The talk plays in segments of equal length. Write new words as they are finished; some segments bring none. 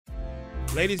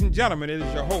Ladies and gentlemen, it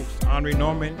is your host, Andre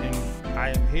Norman, and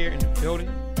I am here in the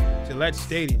building, Gillette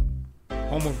Stadium,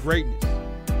 home of greatness, you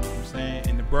know what I'm saying,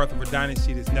 and the birth of a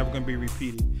dynasty that's never going to be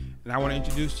repeated. And I want to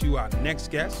introduce to you our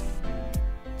next guest.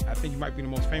 I think you might be the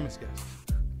most famous guest.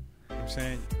 You know what I'm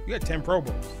saying? You got 10 Pro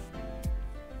Bowls.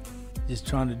 Just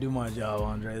trying to do my job,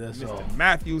 Andre, that's Mr. all.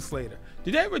 Matthew Slater.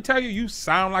 Did they ever tell you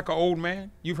sound like an old man?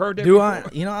 You've heard that Do before? I?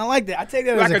 You know, I like that. I take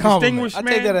that Like as a a compliment. distinguished I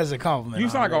man? take that as a compliment. You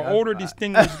sound like Andre. an older,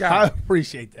 distinguished guy. I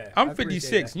appreciate that. I'm I appreciate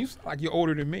 56, and you sound like you're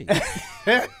older than me.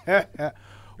 that.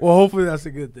 Well, hopefully that's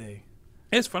a good thing.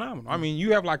 It's phenomenal. I mean,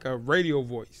 you have like a radio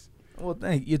voice. Well,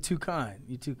 thank you. You're too kind.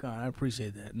 You're too kind. I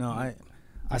appreciate that. No,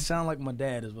 I sound like my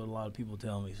dad is what a lot of people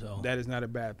tell me. So That is not a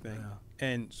bad thing. Yeah.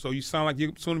 And so you sound like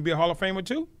you're soon to be a Hall of Famer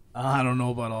too? I don't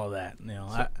know about all that. You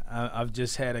know, I've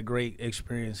just had a great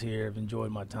experience here. I've enjoyed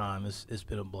my time. It's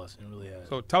been a blessing. It really has.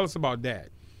 So tell us about Dad.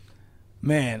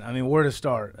 Man, I mean, where to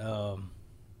start?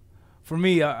 For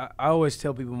me, I always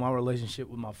tell people my relationship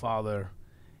with my father,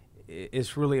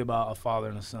 it's really about a father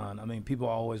and a son. I mean, people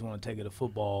always want to take it to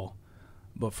football,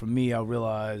 but for me, I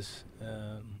realize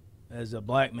as a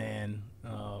black man,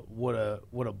 what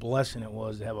a blessing it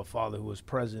was to have a father who was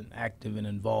present, active, and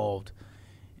involved,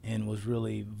 and was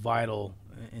really vital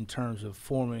in terms of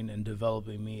forming and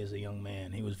developing me as a young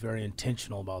man. He was very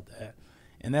intentional about that.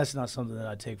 And that's not something that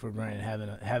I take for granted,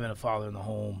 having a father in the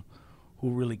home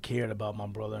who really cared about my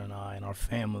brother and I and our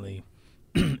family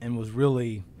and was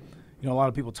really, you know, a lot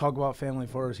of people talk about family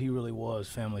first. He really was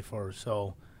family first.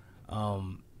 So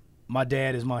my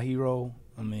dad is my hero.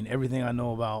 I mean, everything I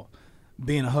know about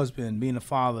being a husband, being a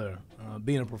father,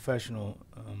 being a professional,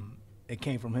 it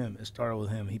came from him. It started with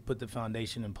him. He put the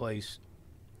foundation in place.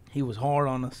 He was hard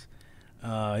on us.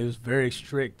 He was very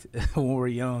strict when we were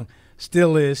young.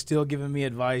 Still is, still giving me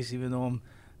advice, even though I'm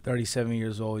 37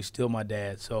 years old. He's still my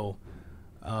dad. So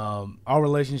our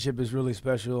relationship is really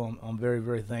special. I'm very,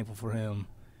 very thankful for him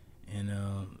and,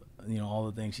 you know, all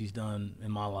the things he's done in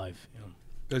my life. You know.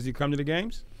 Does he come to the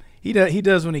games? He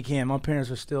does when he can. My parents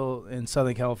are still in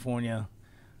Southern California.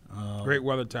 Great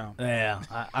weather town. Yeah,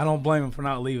 I don't blame him for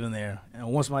not leaving there. And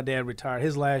once my dad retired,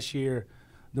 his last year,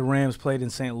 the Rams played in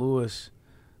St. Louis.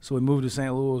 So we moved to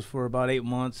St. Louis for about 8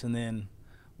 months and then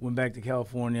went back to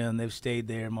California, and they've stayed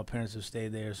there. My parents have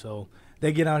stayed there. So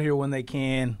they get out here when they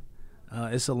can.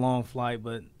 It's a long flight,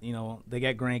 but, you know, they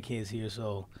got grandkids here,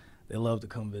 so they love to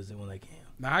come visit when they can.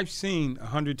 Now, I've seen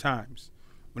 100 times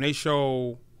when they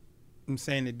show, I'm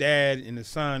saying, the dad and the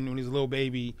son when he's a little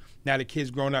baby, now the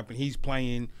kid's grown up and he's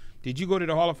playing. Did you go to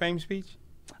the Hall of Fame speech?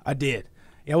 I did.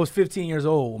 Yeah, I was 15 years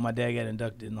old when my dad got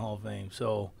inducted in the Hall of Fame.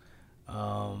 So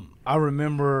I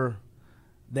remember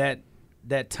that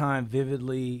time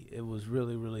vividly. It was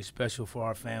really, really special for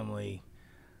our family.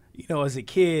 You know, as a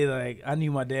kid, like, I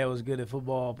knew my dad was good at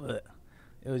football, but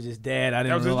it was just Dad. I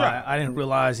didn't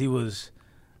realize he was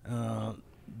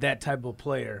that type of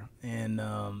player, and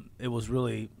it was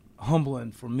really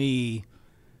humbling for me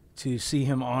to see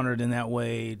him honored in that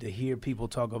way, to hear people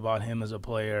talk about him as a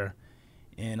player.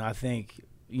 And I think,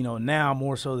 you know, now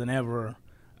more so than ever,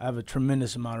 I have a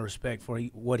tremendous amount of respect for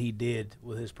what he did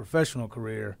with his professional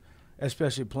career,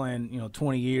 especially playing, you know,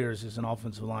 20 years as an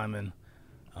offensive lineman.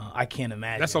 I can't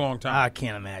imagine. That's a long time. I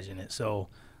can't imagine it. So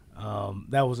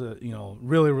that was a, you know,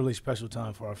 really, really special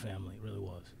time for our family. It really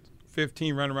was.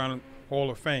 15 run around the Hall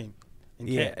of Fame.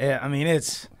 Yeah, I mean,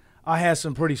 I had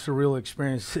some pretty surreal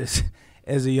experiences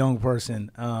as a young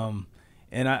person,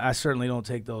 and I certainly don't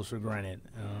take those for granted.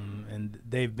 And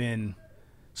they've been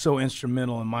so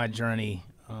instrumental in my journey.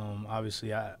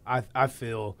 Obviously, I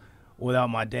feel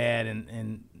without my dad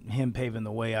and him paving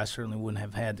the way, I certainly wouldn't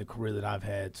have had the career that I've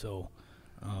had. So,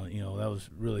 you know, that was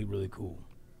really, really cool.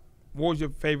 What was your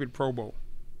favorite Pro Bowl?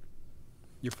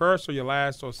 Your first or your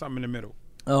last or something in the middle?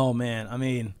 Oh, man. I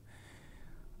mean,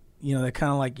 you know, they're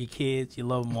kind of like your kids. You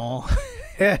love them all.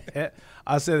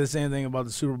 I say the same thing about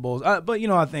the Super Bowls. But, you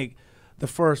know, I think the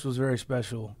first was very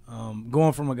special.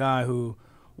 Going from a guy who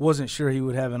wasn't sure he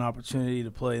would have an opportunity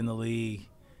to play in the league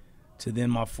to then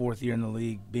my fourth year in the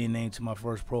league being named to my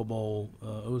first Pro Bowl,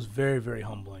 it was very, very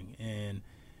humbling. And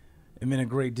it meant a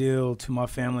great deal to my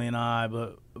family and I.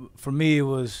 But for me, it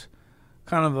was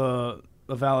kind of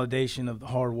a validation of the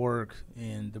hard work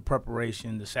and the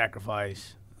preparation, the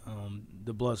sacrifice,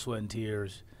 the blood, sweat, and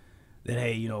tears, that,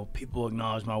 hey, you know, people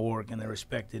acknowledge my work and they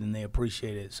respect it and they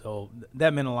appreciate it. So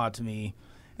that meant a lot to me.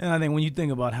 And I think when you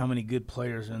think about how many good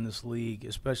players are in this league,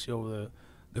 especially over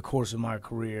the course of my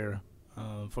career,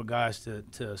 for guys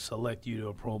to select you to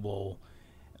a Pro Bowl,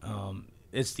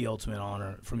 it's the ultimate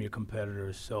honor from your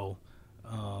competitors. So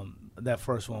that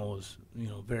first one was, you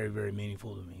know, very, very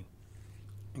meaningful to me.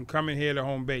 And coming here to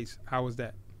home base, how was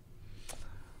that?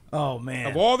 Oh man!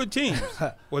 Of all the teams,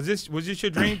 was this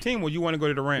your dream team, or you want to go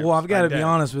to the Rams? Well, I've got to be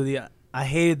honest with you. I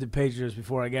hated the Patriots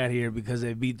before I got here because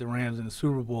they beat the Rams in the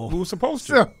Super Bowl. Who was supposed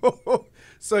to?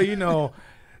 So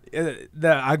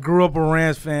I grew up a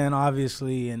Rams fan,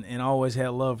 obviously, and always had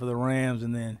love for the Rams.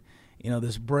 And then,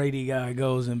 this Brady guy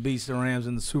goes and beats the Rams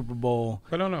in the Super Bowl.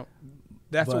 But no.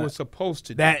 That's what we're supposed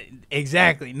to do. That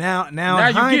exactly. Now in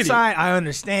hindsight, I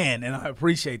understand and I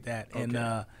appreciate that,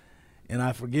 okay. and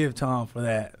I forgive Tom for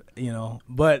that.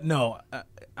 But no,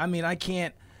 I mean I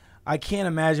can't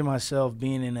imagine myself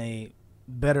being in a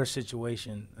better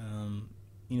situation.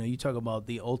 You talk about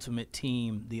the ultimate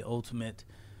team, the ultimate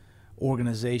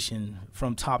organization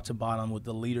from top to bottom with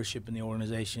the leadership in the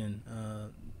organization,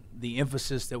 the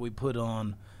emphasis that we put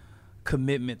on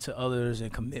commitment to others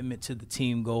and commitment to the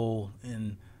team goal,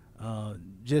 and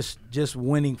just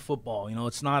winning football.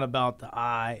 It's not about the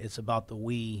I, it's about the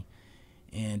we.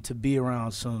 And to be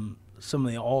around some of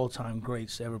the all-time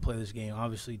greats to ever play this game,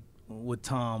 obviously with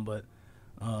Tom, but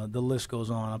the list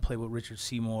goes on. I played with Richard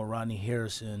Seymour, Rodney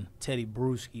Harrison, Teddy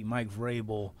Bruschi, Mike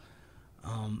Vrabel,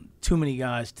 too many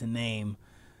guys to name.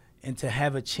 And to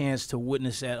have a chance to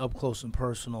witness that up close and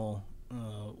personal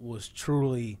was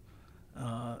truly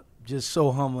just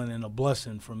so humbling and a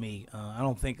blessing for me. I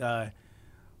don't think I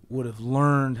would have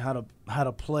learned how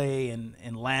to play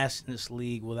and last in this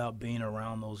league without being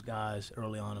around those guys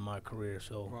early on in my career.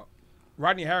 So,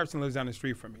 Rodney Harrison lives down the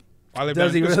street from me.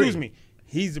 Excuse me.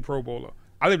 He's the Pro Bowler.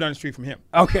 I live down the street from him.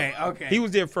 Okay. He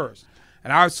was there first.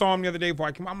 And I saw him the other day before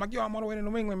I came out. I'm like, I'm on the way to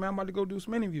New England, man. I'm about to go do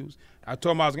some interviews. I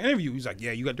told him I was going to interview. He's like,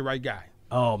 yeah, you got the right guy.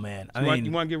 Oh, man.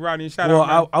 You want to give Rodney a shout out?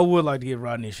 Well, I would like to give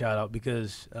Rodney a shout out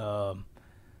because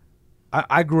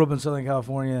I grew up in Southern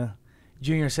California.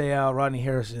 Junior Seau, Rodney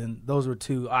Harrison, those were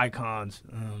two icons.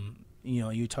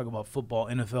 You talk about football,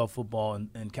 NFL football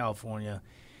in California.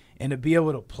 And to be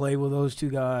able to play with those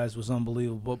two guys was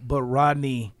unbelievable. But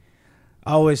Rodney,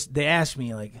 they asked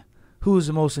me, like, who was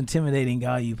the most intimidating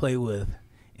guy you played with?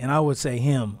 And I would say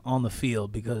him on the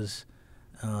field because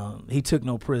he took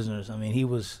no prisoners. I mean, he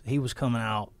was coming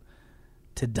out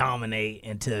to dominate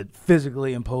and to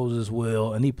physically impose his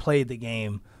will, and he played the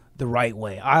game the right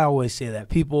way. I always say that.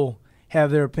 People have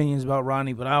their opinions about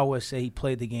Rodney, but I always say he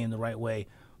played the game the right way.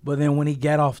 But then when he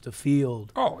got off the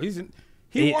field,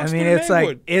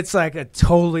 it's like a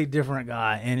totally different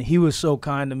guy, and he was so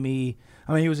kind to me.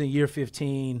 I mean, he was in year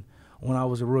 15 when I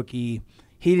was a rookie.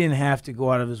 He didn't have to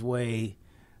go out of his way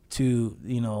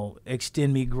to,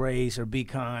 extend me grace or be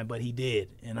kind, but he did,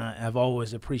 and I've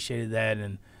always appreciated that,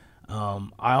 and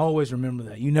I always remember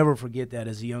that. You never forget that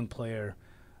as a young player,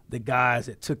 the guys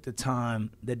that took the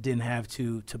time, that didn't have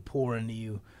to pour into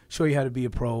you, show you how to be a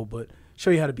pro, but show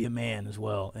you how to be a man as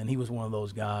well. And he was one of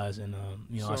those guys, and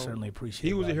I certainly appreciate.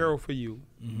 He was a hero for you.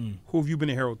 Mm-hmm. Who have you been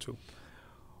a hero to?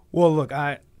 Well, look,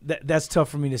 that's tough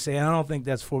for me to say. I don't think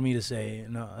that's for me to say.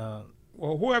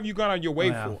 Well, who have you gone on your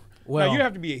way for? Well, now, you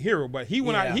have to be a hero, but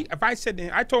if I said to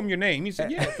him, I told him your name, he said,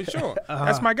 yeah, for sure.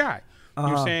 That's my guy.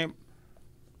 You're saying,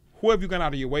 who have you gone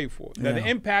out of your way for? Now, the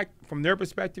impact from their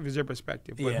perspective is their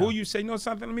perspective. But who you say,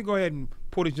 something, let me go ahead and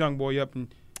pull this young boy up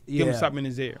and give him something in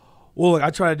his ear. Well, look, I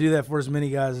try to do that for as many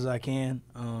guys as I can.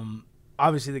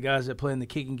 Obviously, the guys that play in the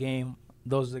kicking game,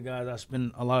 those are the guys I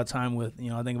spend a lot of time with.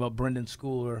 I think about Brendan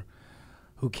Schooler,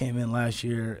 who came in last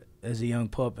year as a young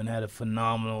pup and had a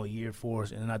phenomenal year for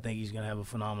us, and I think he's going to have a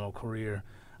phenomenal career.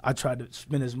 I tried to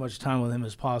spend as much time with him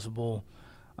as possible.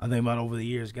 I think about over the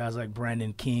years, guys like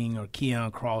Brandon King or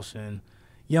Keon Crossan,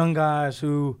 young guys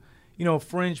who,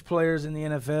 fringe players in the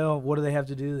NFL, what do they have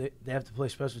to do? They have to play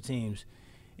special teams.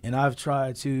 And I've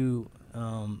tried to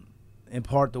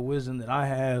impart the wisdom that I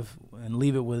have and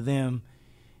leave it with them.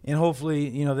 And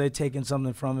hopefully, they've taken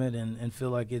something from it and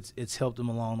feel like it's helped them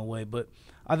along the way. But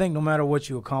I think no matter what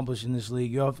you accomplish in this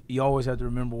league, you always have to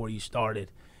remember where you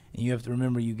started. And you have to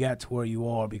remember you got to where you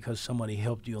are because somebody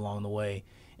helped you along the way.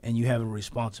 And you have a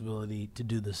responsibility to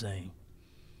do the same.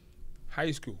 High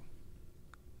school.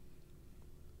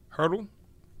 Hurdle?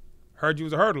 Heard you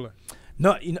was a hurdler.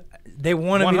 No, they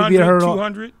wanted me to be a hurdle.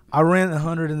 200? I ran the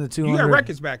 100 and the 200. You got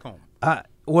records back home.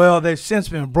 Well, they've since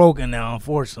been broken now,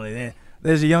 unfortunately.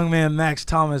 There's a young man, Max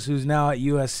Thomas, who's now at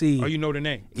USC. Oh, you know the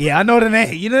name? Yeah, I know the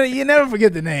name. You never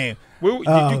forget the name. Did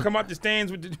you come out the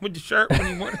stands with the shirt when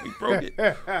he broke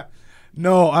it?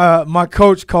 No, my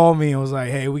coach called me and was like,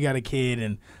 "Hey, we got a kid,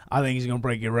 and I think he's gonna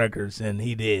break your records," and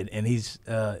he did, and he's,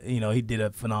 he did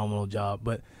a phenomenal job.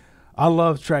 But I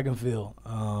love track and field.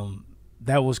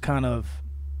 That was kind of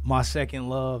my second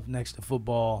love next to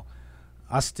football.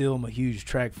 I still am a huge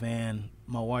track fan.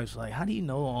 My wife's like, "How do you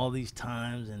know all these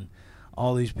times and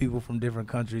all these people from different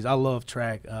countries?" I love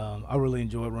track. I really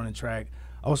enjoy running track.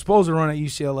 I was supposed to run at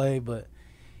UCLA, but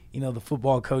the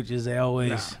football coaches,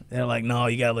 they're like, no,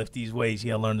 you gotta lift these weights,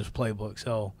 you gotta learn this playbook.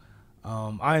 So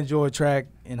I enjoyed track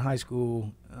in high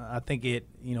school. I think it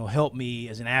helped me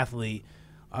as an athlete.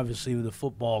 Obviously, with the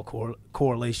football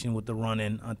correlation with the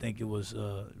running, I think it was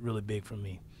really big for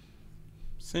me.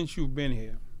 Since you've been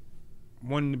here,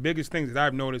 one of the biggest things that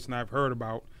I've noticed and I've heard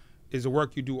about is the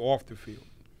work you do off the field.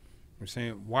 I'm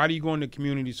saying, why do you go in the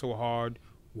community so hard?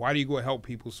 Why do you go help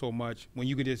people so much when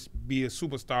you could just be a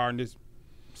superstar and just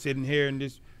sitting here and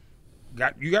just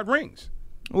you got rings?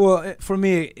 Well, for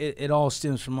me, it all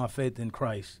stems from my faith in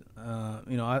Christ.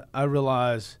 I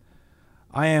realize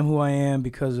I am who I am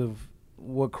because of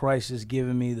what Christ has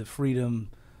given me, the freedom,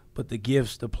 but the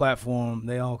gifts, the platform,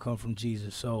 they all come from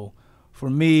Jesus. So for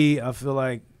me, I feel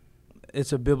like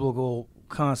it's a biblical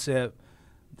concept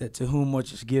that to whom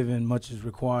much is given, much is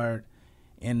required.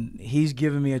 And he's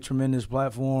given me a tremendous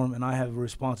platform, and I have a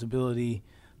responsibility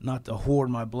not to hoard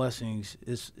my blessings.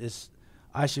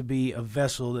 I should be a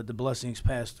vessel that the blessings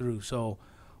pass through. So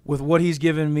with what he's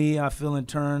given me, I feel in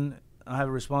turn I have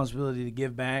a responsibility to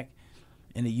give back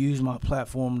and to use my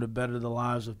platform to better the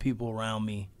lives of people around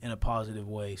me in a positive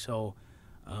way. So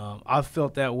I've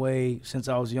felt that way since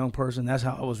I was a young person. That's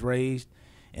how I was raised.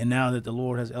 And now that the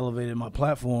Lord has elevated my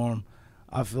platform,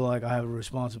 I feel like I have a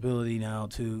responsibility now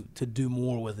to do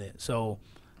more with it. So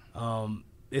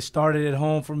it started at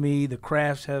home for me. The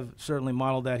Crafts have certainly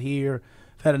modeled that here.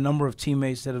 I've had a number of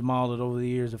teammates that have modeled it over the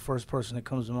years. The first person that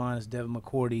comes to mind is Devin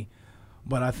McCourty.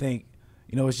 But I think,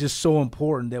 it's just so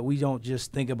important that we don't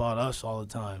just think about us all the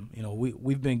time.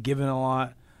 We've been given a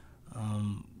lot.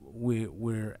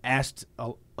 We're asked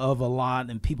of a lot,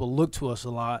 and people look to us a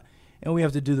lot. And we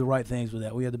have to do the right things with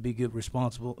that. We have to be good,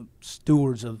 responsible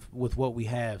stewards with what we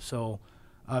have. So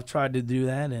I've tried to do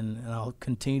that, and I'll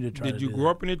continue to try to do that. Did you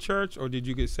grow up in the church, or did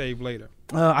you get saved later?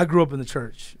 I grew up in the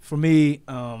church. For me,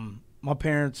 my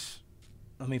parents,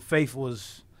 faith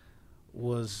was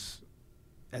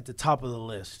at the top of the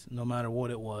list, no matter what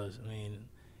it was.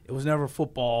 It was never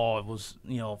football. It was,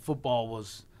 football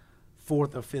was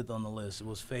fourth or fifth on the list. It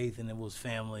was faith, and it was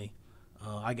family.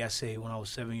 I got saved when I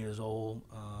was 7 years old.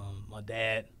 My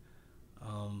dad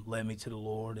led me to the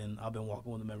Lord, and I've been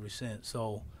walking with him ever since.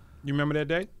 So, you remember that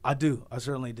day? I do. I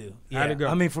certainly do. Yeah. How'd it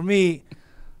go? For me,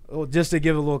 just to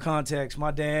give a little context,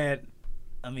 my dad,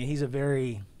 he's a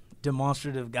very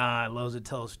demonstrative guy, loves to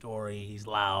tell a story. He's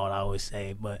loud, I always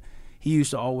say, but he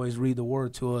used to always read the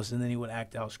word to us, and then he would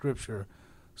act out scripture.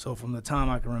 So from the time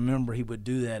I can remember, he would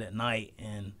do that at night,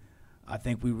 and I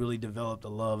think we really developed a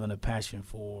love and a passion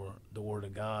for the Word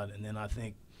of God. And then I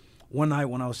think one night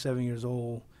when I was 7 years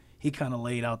old, he kind of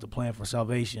laid out the plan for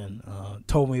salvation,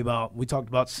 we talked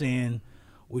about sin,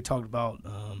 we talked about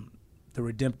the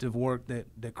redemptive work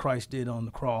that Christ did on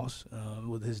the cross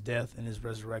with his death and his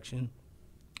resurrection.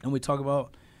 And we talked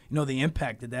about, the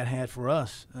impact that had for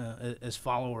us as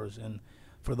followers and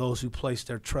for those who placed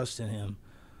their trust in him.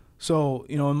 So,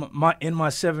 in my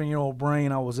 7-year-old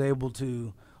brain, I was able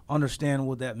to understand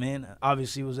what that meant.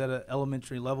 Obviously, it was at an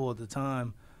elementary level at the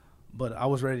time, but I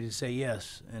was ready to say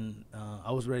yes, and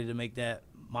I was ready to make that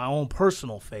my own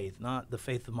personal faith, not the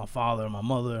faith of my father or my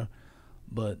mother,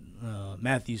 but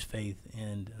Matthew's faith.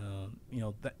 And,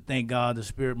 thank God the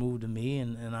Spirit moved in me,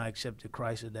 and I accepted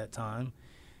Christ at that time.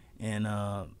 And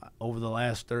over the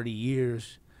last 30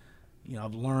 years,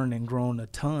 I've learned and grown a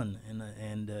ton,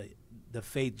 and the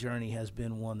faith journey has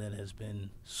been one that has been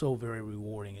so very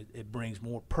rewarding. It brings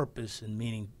more purpose and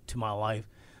meaning to my life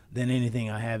than anything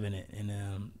I have in it.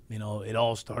 And, it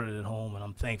all started at home, and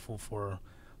I'm thankful for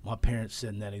my parents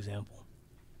setting that example.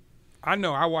 I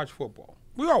know. I watch football.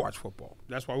 We all watch football.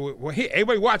 That's why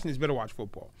everybody watching this better watch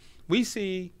football. We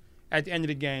see at the end of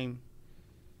the game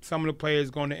some of the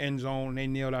players go in the end zone, and they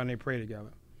kneel down and they pray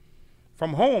together.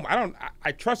 From home,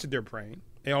 I trust that they're praying.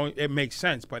 It makes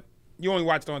sense, but you only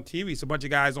watch it on TV. It's a bunch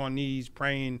of guys on knees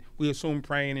praying. We assume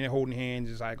praying and they're holding hands.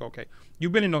 It's like, okay.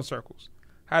 You've been in those circles.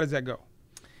 How does that go?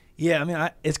 Yeah,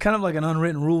 it's kind of like an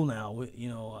unwritten rule now.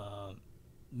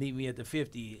 Meet me at the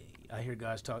 50. I hear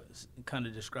guys kind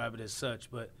of describe it as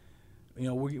such, but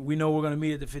we know we're going to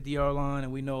meet at the 50-yard line,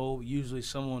 and we know usually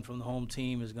someone from the home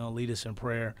team is going to lead us in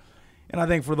prayer. And I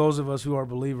think for those of us who are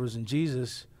believers in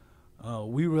Jesus,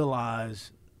 we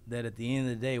realize that at the end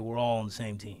of the day, we're all on the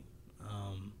same team.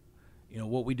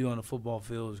 What we do on the football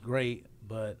field is great,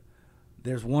 but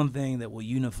there's one thing that will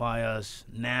unify us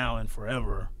now and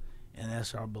forever, and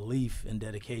that's our belief and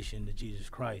dedication to Jesus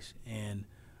Christ. And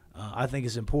I think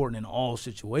it's important in all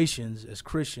situations as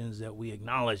Christians that we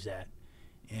acknowledge that.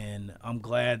 And I'm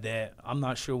glad that, I'm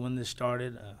not sure when this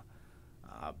started.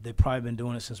 They've probably been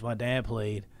doing it since my dad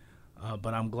played.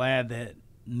 But I'm glad that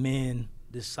men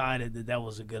decided that that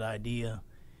was a good idea,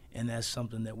 and that's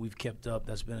something that we've kept up.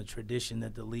 That's been a tradition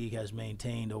that the league has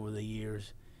maintained over the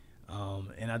years.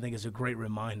 And I think it's a great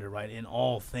reminder, right? In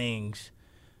all things,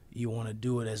 you want to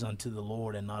do it as unto the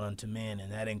Lord and not unto men,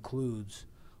 and that includes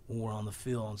when we're on the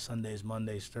field on Sundays,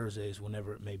 Mondays, Thursdays,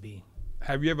 whenever it may be.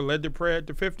 Have you ever led the prayer at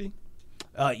the 50?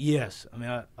 Yes. I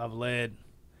mean, I've led,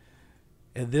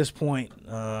 at this point,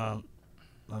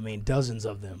 dozens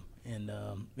of them. And,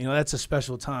 that's a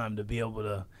special time to be able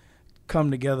to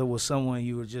come together with someone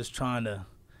you were just trying to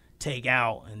take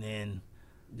out and then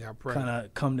kind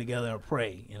of come together and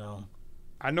pray,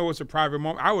 I know it's a private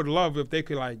moment. I would love if they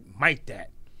could, like, mic that.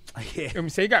 Yeah. I mean,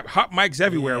 say you got hot mics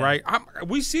everywhere, Yeah. right?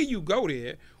 We see you go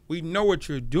there. We know what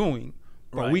you're doing,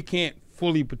 but Right. we can't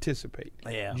fully participate.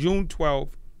 Yeah. June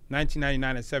 12th,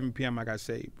 1999 at 7 p.m. I got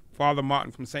saved. Father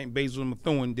Martin from St. Basil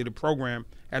Methuen did a program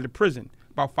at the prison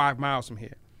about 5 miles from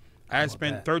here. I had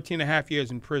spent 13 and a half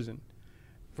years in prison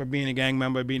for being a gang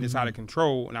member, being this out of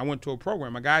control, and I went to a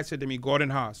program. A guy said to me, Gordon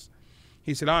Haas,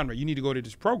 he said, Andre, you need to go to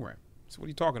this program. I said, what are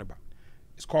you talking about?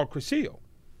 It's called Crescio.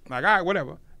 I'm like, all right,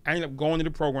 whatever. I ended up going to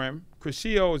the program.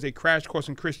 Crescio is a crash course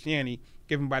in Christianity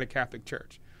given by the Catholic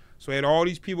Church. So I had all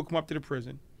these people come up to the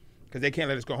prison because they can't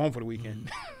let us go home for the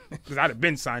weekend because I'd have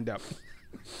been signed up.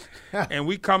 And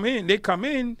they come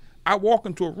in, I walk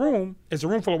into a room, it's a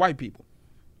room full of white people.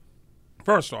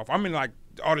 First off, I'm in like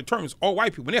the auditorium, it's all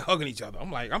white people, and they're hugging each other.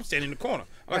 I'm like, I'm standing in the corner.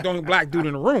 I'm like the only black dude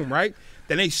in the room, right?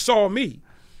 Then they saw me,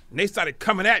 and they started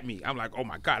coming at me. I'm like, oh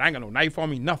my God, I ain't got no knife on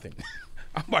me, nothing.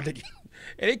 I'm about to get,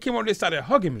 and they came over, they started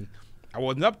hugging me. I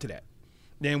wasn't up to that.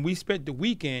 Then we spent the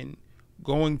weekend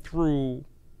going through,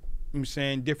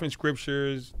 different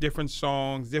scriptures, different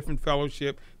songs, different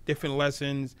fellowship, different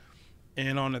lessons.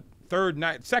 And on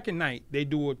the second night, they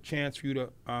do a chance for you to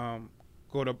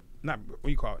go to,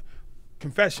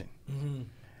 confession. Mm-hmm.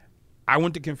 I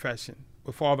went to confession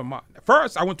with Father Martin.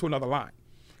 First, I went to another line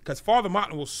because Father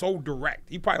Martin was so direct.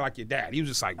 He probably like your dad. He was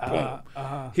just like, boom.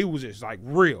 He was just like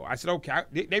real. I said, okay.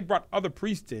 They brought other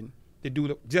priests in to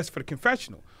do just for the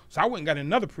confessional. So I went and got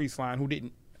another priest line who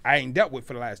I ain't dealt with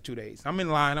for the last 2 days. I'm in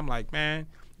line. I'm like, man,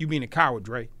 you being a coward,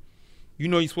 Dre. You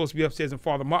know you're supposed to be upstairs in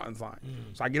Father Martin's line.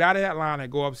 So I get out of that line. I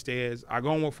go upstairs. I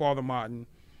go in with Father Martin.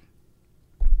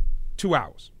 2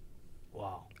 hours.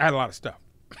 Wow. I had a lot of stuff.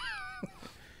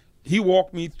 He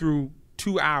walked me through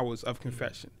 2 hours of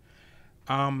confession.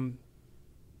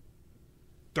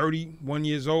 31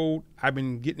 years old. I've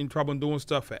been getting in trouble and doing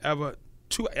stuff forever.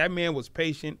 That man was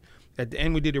patient. At the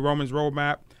end, we did the Romans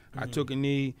roadmap. I took a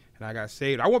knee, and I got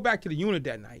saved. I went back to the unit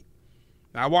that night.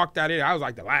 I walked out there. I was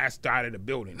like the last guy of the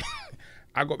building.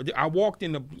 I walked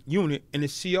in the unit, and the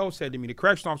CO said to me, the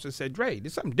correctional officer said, Dre,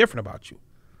 there's something different about you.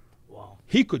 Wow.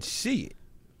 He could see it.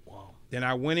 Wow. Then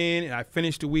I went in, and I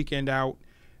finished the weekend out.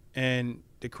 And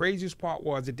the craziest part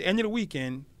was at the end of the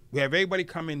weekend, we have everybody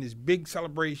come in, this big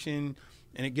celebration,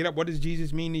 and they get up, what does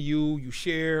Jesus mean to you? You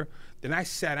share. Then I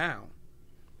sat down,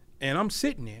 and I'm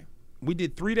sitting there. We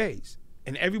did 3 days,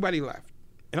 and everybody left.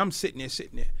 And I'm sitting there.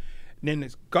 And then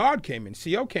this guard came in,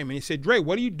 CO came in. He said, Dre,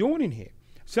 what are you doing in here?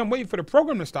 I said, I'm waiting for the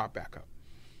program to start back up.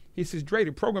 He says, Dre,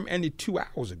 the program ended 2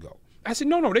 hours ago. I said,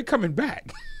 no, they're coming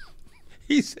back.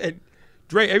 He said,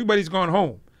 Dre, everybody's going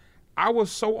home. I was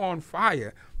so on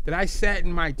fire that I sat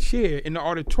in my chair in the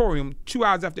auditorium 2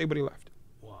 hours after everybody left.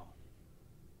 Wow.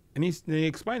 And he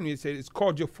explained to me, he said, it's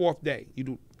called your 4th day. You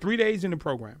do 3 days in the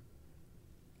program.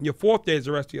 Your 4th day is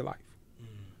the rest of your life.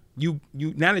 You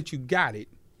now that you got it,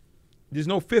 there's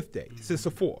no 5th day. It's just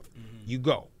a 4th. You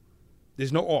go.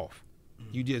 There's no off.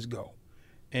 You just go.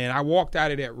 And I walked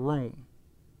out of that room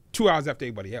 2 hours after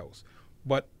everybody else,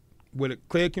 but with a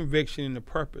clear conviction and a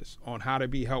purpose on how to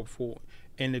be helpful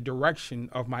in the direction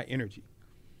of my energy.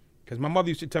 Because my mother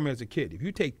used to tell me as a kid, if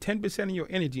you take 10% of your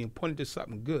energy and put it into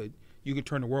something good, you can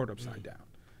turn the world upside down.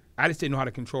 I just didn't know how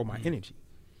to control my energy.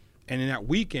 And in that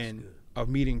weekend of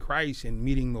meeting Christ and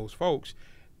meeting those folks,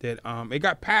 that it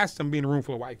got past them being a room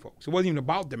full of white folks. It wasn't even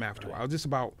about them after a while. It was just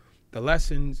about the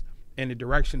lessons and the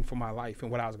direction for my life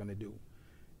and what I was going to do.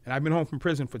 And I've been home from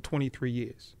prison for 23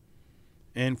 years.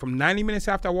 And from 90 minutes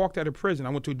after I walked out of prison, I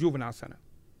went to a juvenile center.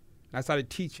 And I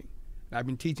started teaching. And I've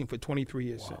been teaching for 23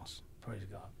 years since. Praise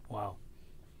God. Wow.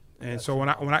 And so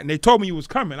when they told me you was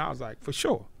coming, I was like, for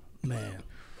sure. Man.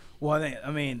 Well, I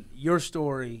mean, your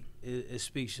story it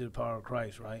speaks to the power of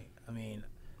Christ, right? I mean,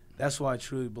 that's why I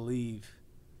truly believe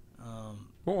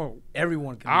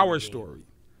everyone can. Our story.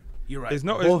 You're right.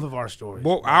 Both of our stories.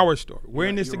 Both our story. We're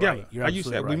in this together. Right. Like you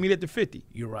said, we meet at the 50.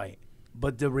 You're right.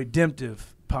 But the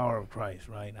redemptive power of Christ,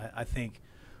 right? I think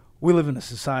we live in a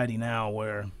society now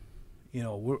where,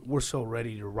 we're so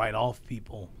ready to write off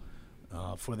people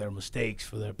for their mistakes,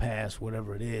 for their past,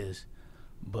 whatever it is.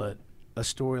 But a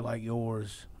story like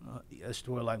yours, a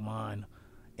story like mine,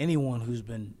 anyone who's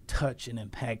been touched and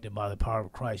impacted by the power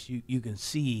of Christ, you can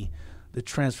see the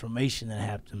transformation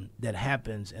that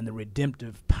happens and the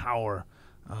redemptive power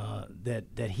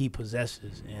that he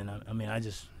possesses. And I mean, I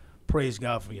just praise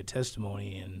God for your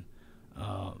testimony, and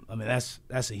I mean,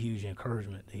 that's a huge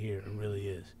encouragement to hear. It really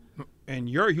is. And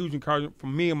you're a huge encouragement for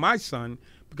me and my son,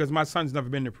 because my son's never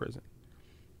been to prison.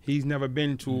 He's never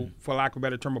been to, for lack of a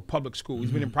better term, a public school.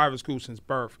 He's been in private school since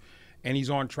birth, and he's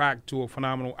on track to a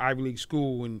phenomenal Ivy League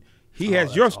school, and he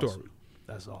has your story. Awesome.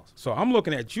 That's awesome. So I'm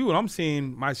looking at you, and I'm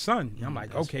seeing my son. I'm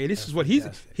like, okay, this is what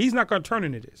he's not going to turn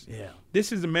into this. Yeah.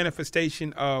 This is the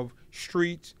manifestation of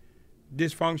streets,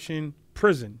 dysfunction,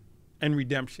 prison, and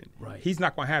redemption. Right. He's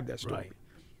not going to have that story. Right.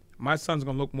 My son's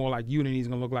going to look more like you than he's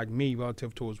going to look like me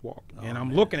relative to his walk. Oh, and I'm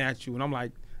man. looking at you, and I'm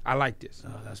like, I like this.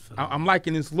 Oh, that's phenomenal. I'm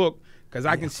liking this look, because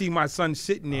I can see my son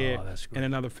sitting there that's great. in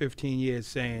another 15 years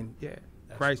saying, yeah,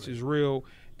 That's Christ great. is real.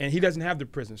 And he doesn't have the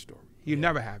prison story. He'll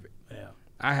never have it. Yeah.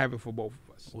 I have it for both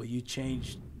of us. Well, you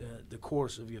changed the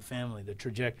course of your family, the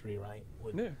trajectory, right?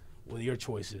 With your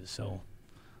choices. So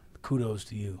kudos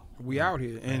to you. We out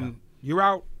here, and you're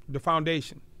out the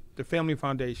foundation, the family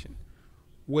foundation.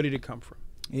 Where did it come from?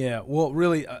 Yeah, well,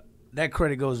 really, that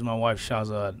credit goes to my wife,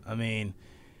 Shahzad. I mean,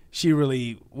 she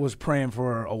really was praying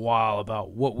for a while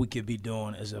about what we could be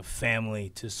doing as a family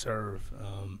to serve.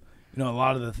 A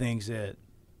lot of the things that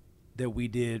we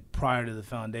did prior to the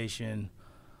foundation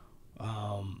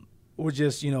were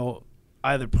just,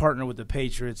 either partner with the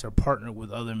Patriots or partner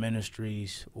with other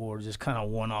ministries, or just kind of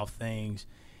one-off things.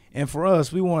 And for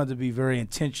us, we wanted to be very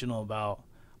intentional about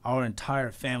our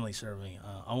entire family serving.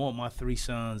 I want my 3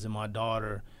 sons and my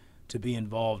daughter to be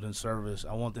involved in service.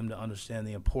 I want them to understand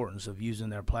the importance of using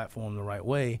their platform the right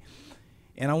way.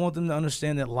 And I want them to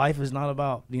understand that life is not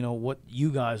about, what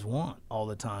you guys want all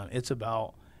the time. It's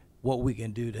about what we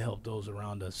can do to help those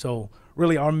around us. So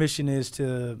really our mission is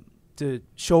to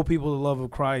show people the love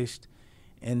of Christ,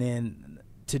 and then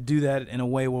to do that in a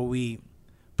way where we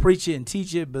preach it and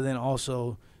teach it, but then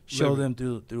also show them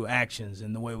through actions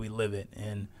and the way we live it.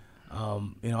 And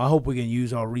I hope we can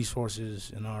use our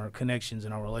resources and our connections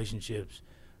and our relationships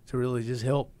to really just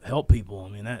help people. I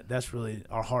mean, that's really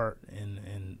our heart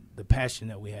and the passion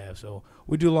that we have. So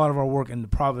we do a lot of our work in the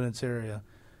Providence area.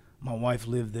 My wife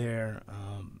lived there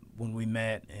when we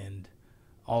met, and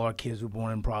all our kids were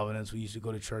born in Providence. We used to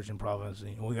go to church in Providence.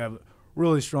 And we have a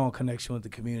really strong connection with the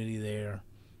community there.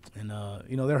 And,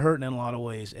 they're hurting in a lot of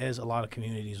ways, as a lot of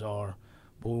communities are.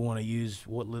 But we want to use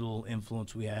what little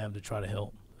influence we have to try to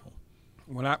help.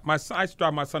 When I used to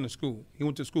drive my son to school. He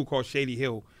went to a school called Shady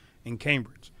Hill in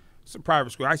Cambridge. It's a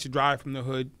private school. I used to drive from the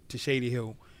hood to Shady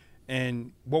Hill.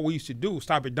 And what we used to do,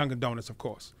 stop at Dunkin' Donuts, of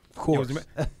course. Of course.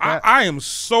 I am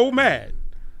so mad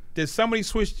that somebody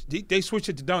switched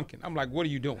it to Dunkin'. I'm like, what are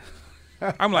you doing?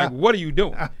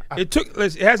 It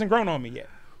hasn't grown on me yet.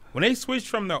 When they switched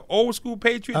from the old school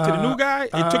Patriot to the new guy,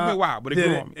 it took me a while, but it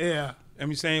grew on me. Yeah.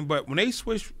 I'm saying, but when they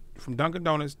switched from Dunkin'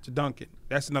 Donuts to Dunkin',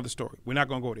 that's another story. We're not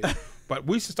going to go there. But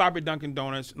we used to stop at Dunkin'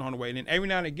 Donuts and on the way. And then every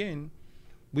now and again,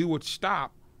 we would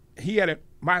stop. He had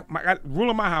my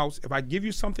rule in my house, if I give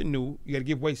you something new, you got to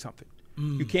give away something.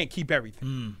 You can't keep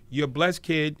everything. You're a blessed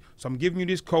kid, so I'm giving you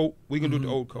this coat. We're going to do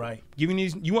the old coat. Right. Giving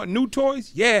these, you want new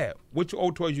toys? Yeah. What's your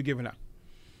old toys you giving up?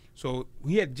 So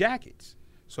we had jackets.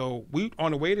 So we,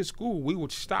 on the way to school, we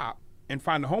would stop and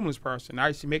find a homeless person. I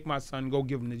used to make my son go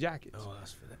give him the jackets. Oh,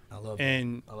 that's for that. I love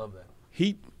that.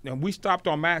 And we stopped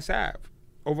on Mass Ave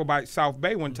over by South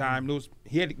Bay one time.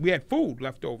 We had food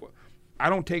left over. I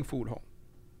don't take food home.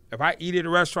 If I eat at a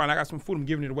restaurant, I got some food, I'm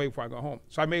giving it away before I go home.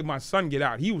 So I made my son get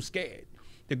out. He was scared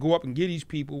to go up and get these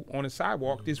people on the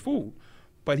sidewalk this food.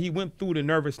 But he went through the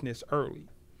nervousness early.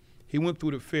 He went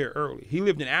through the fear early. He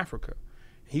lived in Africa.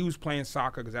 He was playing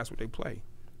soccer because that's what they play.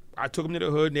 I took him to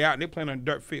the hood. They out and they playing on a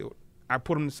dirt field. I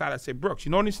put him aside. I said, Brooks,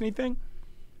 you notice anything?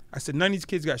 I said, none of these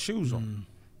kids got shoes on.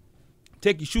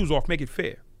 Take your shoes off, make it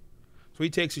fair. So he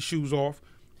takes his shoes off.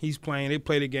 He's playing. They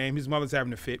play the game. His mother's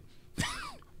having a fit.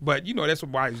 But, that's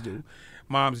what wives do.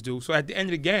 Moms do. So at the end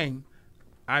of the game,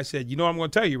 I said, you know what I'm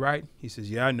going to tell you, right? He says,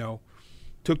 yeah, I know.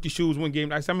 Took the shoes one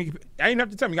game. I said, I didn't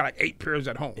have to tell him. He got like 8 pairs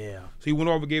at home. Yeah. So he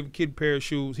went over, gave a kid a pair of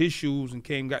shoes, his shoes, and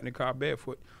came, got in the car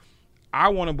barefoot. I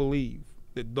want to believe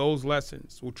that those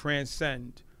lessons will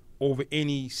transcend over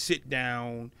any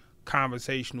sit-down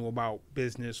conversational about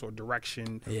business or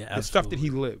direction. Yeah, the stuff that he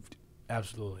lived.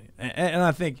 Absolutely. And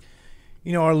I think,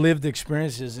 our lived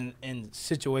experiences in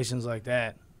situations like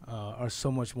that are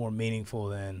so much more meaningful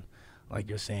than, like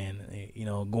you're saying,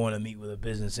 going to meet with a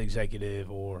business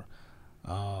executive or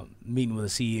meeting with a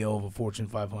CEO of a Fortune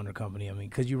 500 company. I mean,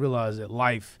 because you realize that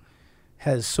life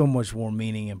has so much more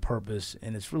meaning and purpose,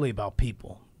 and it's really about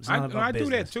people. It's not about I business,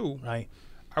 do that too. right?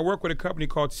 I work with a company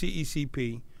called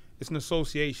CECP. It's an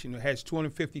association that has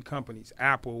 250 companies,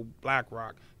 Apple,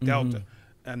 BlackRock, Delta,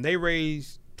 and they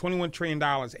raise $21 trillion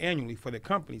annually for their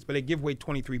companies, but they give away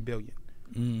 $23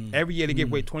 billion. Every year they give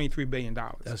away $23 billion.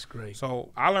 That's great. So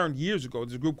I learned years ago,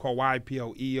 there's a group called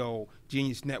YPO, EO,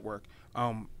 Genius Network,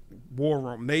 War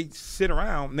Room. They sit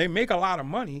around, they make a lot of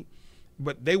money,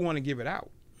 but they want to give it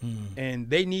out. And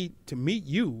they need to meet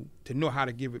you to know how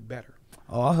to give it better.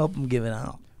 Oh, I'll help them give it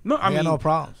out. No, I mean, no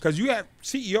problems. Because you have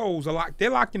CEOs they're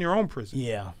locked in their own prison.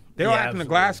 Yeah. They're locked in a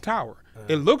glass tower.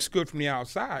 It looks good from the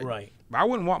outside. Right. But I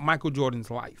wouldn't want Michael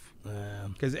Jordan's life.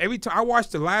 Because every time I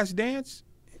watched The Last Dance,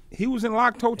 he was in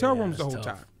locked hotel rooms the whole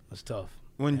time. That's tough.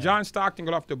 When John Stockton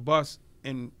got off the bus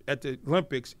at the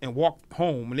Olympics and walked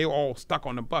home, and they were all stuck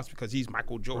on the bus because he's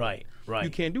Michael Jordan. Right. You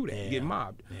can't do that. You get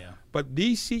mobbed. Yeah. But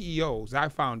these CEOs, I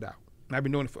found out, and I've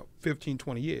been doing it for 15,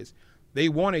 20 years, they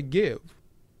want to give,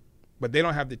 but they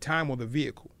don't have the time or the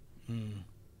vehicle.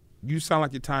 You sound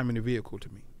like the time in the vehicle to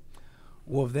me.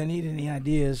 Well, if they need any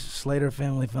ideas, Slater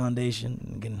Family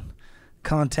Foundation can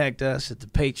contact us at the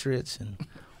Patriots, and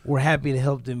we're happy to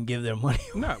help them give their money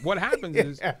away. No, what happens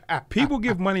is people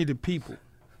give money to people,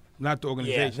 not the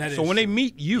organization. So when they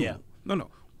meet you,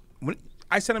 when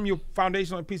I send them your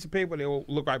foundation on a piece of paper, they will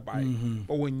look right by it.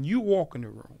 But when you walk in the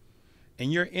room,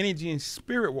 and your energy and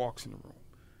spirit walks in the room,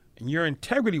 and your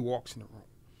integrity walks in the room,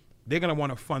 they're going to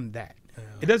want to fund that.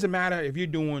 It doesn't matter if you're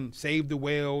doing Save the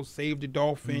Whales, Save the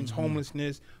Dolphins,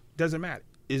 homelessness, doesn't matter.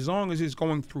 As long as it's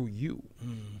going through you,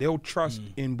 they'll trust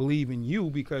and believe in you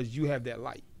because you have that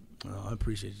light. Oh, I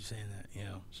appreciate you saying that.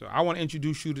 Yeah. So I want to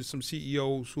introduce you to some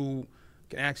CEOs who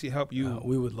can actually help you.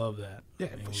 We would love that. Yeah,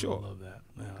 for sure. We would love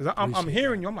that. Because I'm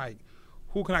hearing you. I'm like,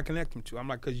 who can I connect them to? I'm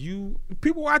like, because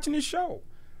people watching this show.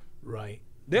 Right.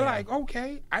 They're like,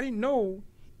 okay, I didn't know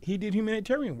he did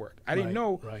humanitarian work. I didn't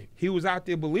know he was out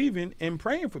there believing and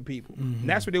praying for people. And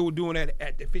that's what they were doing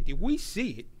at the 50. We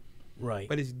see it. Right.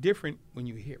 But it's different when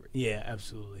you hear it. Yeah,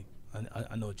 absolutely.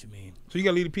 I know what you mean. So you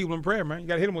got to lead the people in prayer, man. You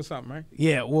got to hit them with something, man.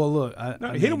 Yeah, well, look.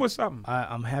 Hit them with something.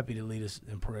 I'm happy to lead us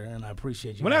in prayer, and I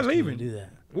appreciate you. We're not leaving. To do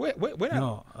that. We're not.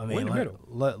 No, I mean, we're in the middle.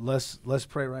 Let's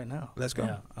pray right now. Let's go.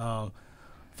 Yeah.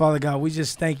 Father God, we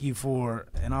just thank you for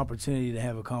an opportunity to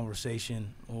have a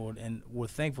conversation, Lord, and we're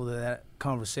thankful that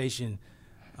conversation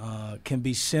can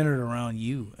be centered around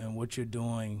you and what you're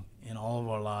doing in all of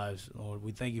our lives, Lord.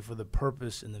 We thank you for the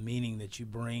purpose and the meaning that you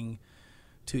bring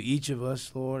to each of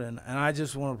us, Lord. And I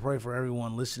just want to pray for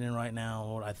everyone listening right now,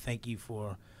 Lord. I thank you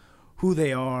for who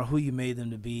they are, who you made them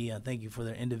to be. I thank you for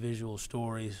their individual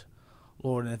stories,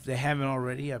 Lord. And if they haven't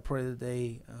already, I pray that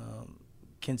they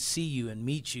can see you and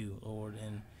meet you, Lord,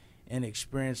 and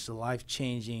experience the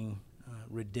life-changing,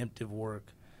 redemptive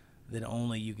work that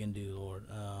only you can do, Lord.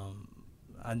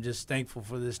 I'm just thankful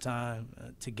for this time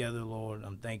together, Lord.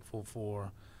 I'm thankful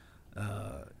for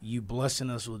you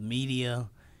blessing us with media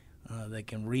that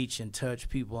can reach and touch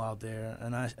people out there.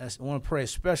 And I want to pray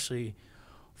especially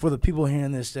for the people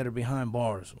hearing this that are behind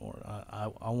bars, Lord.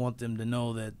 I want them to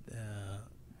know that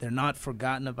they're not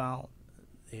forgotten about.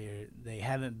 They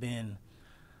haven't been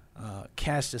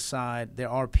cast aside. There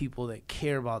are people that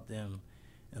care about them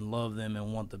and love them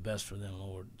and want the best for them,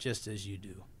 Lord, just as you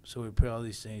do. So we pray all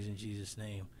these things in Jesus'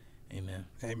 name. Amen.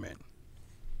 Amen.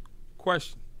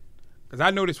 Question, because I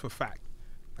know this for fact.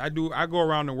 I go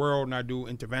around the world and I do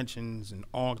interventions in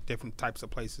all different types of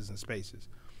places and spaces.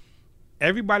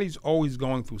 Everybody's always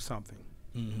going through something.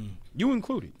 You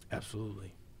included.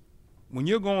 Absolutely. When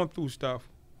you're going through stuff,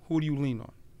 who do you lean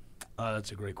on?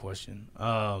 That's a great question.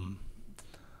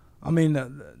 I mean,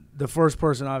 the first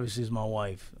person obviously is my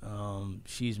wife.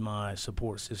 She's my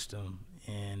support system,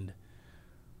 and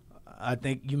I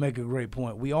think you make a great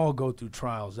point. We all go through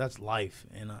trials. That's life,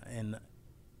 and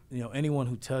you know, anyone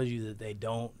who tells you that they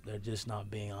don't, they're just not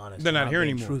being honest. They're not here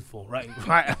anymore. Truthful, right?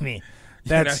 Right. I mean,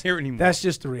 that's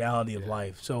just the reality of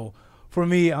life. So for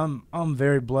me, I'm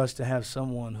very blessed to have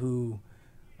someone who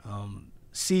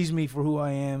sees me for who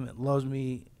I am, and loves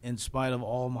me in spite of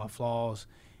all my flaws,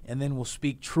 and then will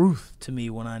speak truth to me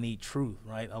when I need truth,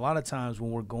 right? A lot of times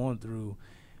when we're going through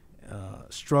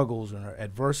struggles or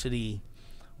adversity,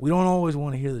 we don't always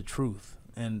want to hear the truth.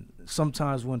 And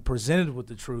sometimes when presented with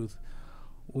the truth,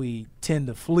 we tend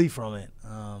to flee from it.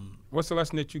 What's the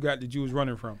lesson that you got that you was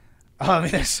running from? I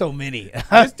mean, there's so many.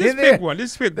 Just pick one.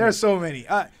 There's so many.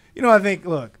 I think,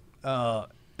 look,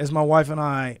 as my wife and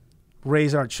I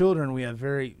raise our children, we have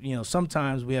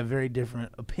sometimes we have very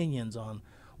different opinions on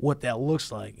what that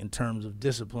looks like in terms of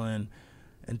discipline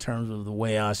in terms of the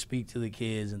way I speak to the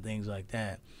kids and things like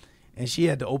that. And she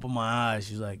had to open my eyes.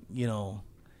 She's like,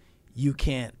 you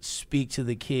can't speak to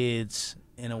the kids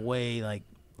in a way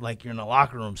like you're in a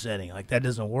locker room setting. Like, that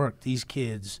doesn't work. These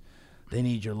kids, they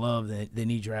need your love. They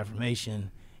need your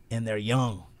affirmation, and they're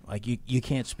young. Like, you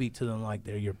can't speak to them like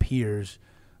they're your peers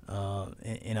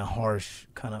in a harsh,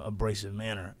 kind of abrasive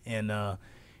manner. And, I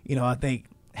think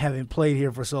having played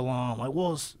here for so long, I'm like,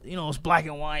 well, it's black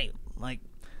and white. Like,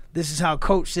 this is how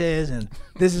Coach says, and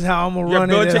this is how I'm going to run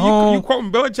it at home. You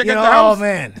quoting Belichick at the house? Oh,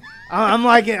 man. I'm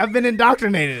like, I've been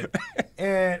indoctrinated.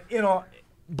 And,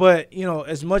 but,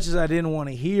 as much as I didn't want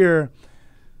to hear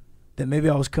that maybe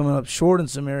I was coming up short in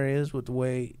some areas with the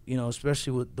way,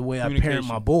 especially with the way I parent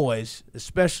my boys,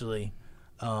 especially,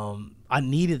 I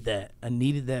needed that. I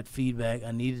needed that feedback.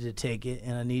 I needed to take it,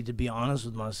 and I needed to be honest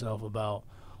with myself about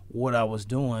what I was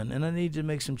doing, and I needed to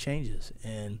make some changes.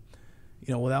 And,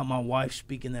 without my wife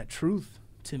speaking that truth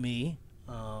to me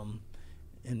and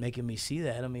making me see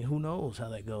that, I mean, who knows how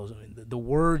that goes? I mean, the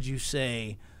words you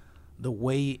say, the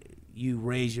way you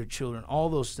raise your children, all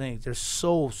those things, they're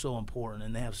so important,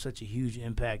 and they have such a huge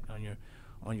impact on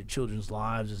your children's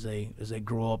lives as they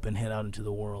grow up and head out into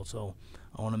the world. So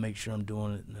I want to make sure I'm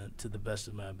doing it to the best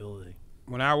of my ability.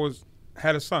 When I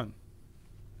had a son,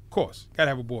 of course, got to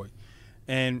have a boy.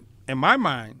 And in my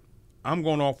mind, I'm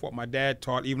going off what my dad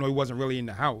taught, even though he wasn't really in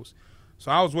the house. So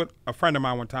I was with a friend of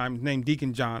mine one time, his name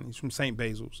Deacon John. He's from St.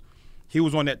 Basil's. He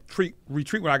was on that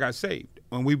retreat when I got saved,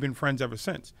 and we've been friends ever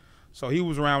since. So he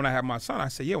was around when I had my son. I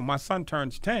said, when my son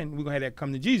turns 10, we're going to have that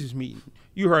come to Jesus meeting.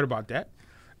 You heard about that.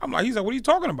 He's like, what are you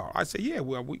talking about? I said,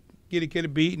 well, we get a kid a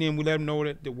beat, and then we let him know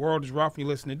that the world is rough, and you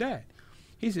listen to Dad.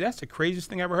 He said, that's the craziest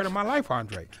thing I ever heard in my life,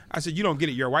 Andre. I said, you don't get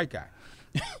it. You're a white guy.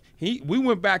 We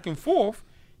went back and forth.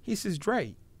 He says,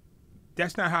 Dre,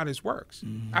 that's not how this works.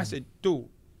 Mm-hmm. I said, dude,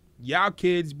 y'all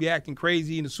kids be acting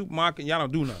crazy in the supermarket, y'all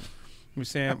don't do nothing. You know what I'm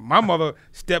saying? My mother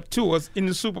stepped to us in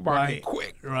the supermarket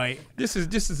quick. Right. This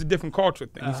is a different culture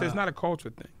thing. He said, it's not a culture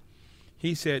thing.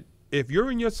 He said, if you're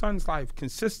in your son's life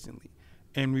consistently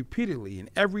and repeatedly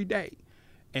and every day,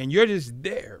 and you're just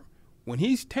there, when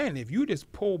he's 10, if you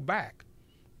just pull back,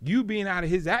 you being out of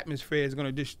his atmosphere is going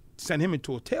to just send him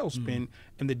into a tailspin,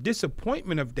 and the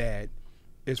disappointment of Dad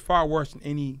is far worse than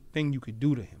anything you could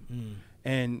do to him.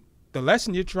 And the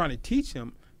lesson you're trying to teach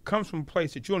him comes from a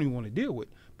place that you don't even want to deal with,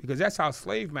 because that's how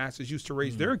slave masters used to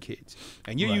raise their kids.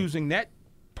 And you're using that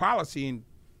policy and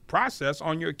process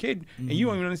on your kid, and you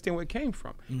don't even understand where it came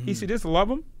from. He said, just love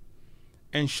him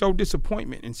and show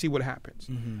disappointment and see what happens.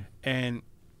 And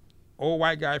old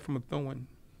white guy from Methuen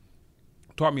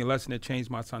taught me a lesson that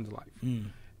changed my son's life.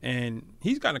 And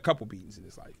he's gotten a couple beatings in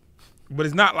his life. But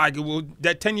it's not like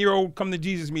that 10-year-old come to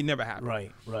Jesus meeting never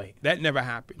happened. Right. That never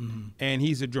happened. And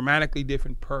he's a dramatically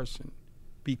different person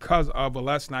because of a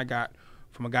lesson I got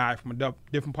from a guy from a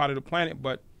different part of the planet,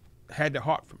 but had the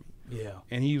heart for me. Yeah.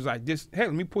 And he was like, hey,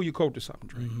 let me pull your coat or something,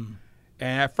 Dre.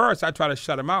 And at first I tried to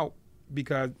shut him out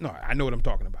because, no, I know what I'm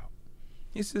talking about.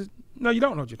 He says, no, you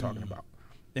don't know what you're talking about.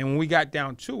 And when we got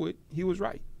down to it, he was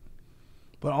right.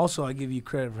 But also I give you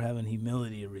credit for having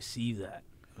humility to receive that.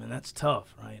 I mean, that's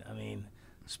tough, right? I mean,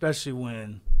 especially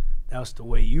when that's the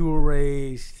way you were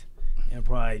raised and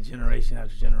probably generation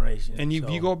after generation. And if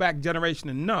you go back generation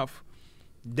enough,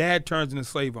 Dad turns into a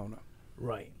slave owner.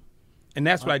 Right. And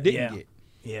that's what I didn't get.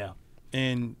 Yeah.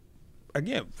 And,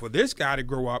 again, for this guy to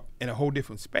grow up in a whole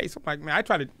different space, I'm like, man,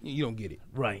 you don't get it.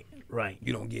 Right.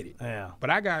 You don't get it. Yeah. But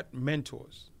I got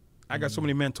mentors. I got so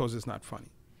many mentors, it's not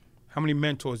funny. How many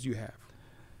mentors do you have?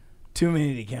 Too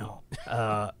many to count.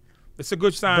 It's a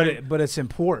good sign. But it's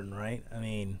important, right? I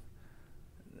mean,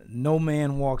 no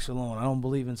man walks alone. I don't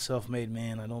believe in self-made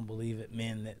man. I don't believe in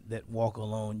men that walk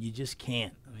alone. You just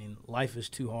can't. I mean, life is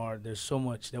too hard. There's so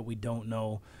much that we don't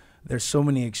know. There's so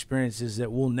many experiences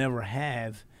that we'll never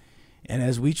have. And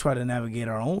as we try to navigate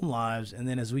our own lives, and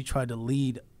then as we try to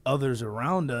lead others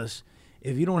around us,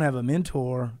 if you don't have a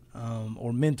mentor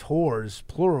or mentors,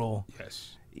 plural,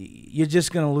 yes, you're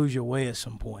just going to lose your way at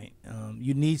some point.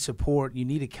 You need support, you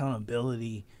need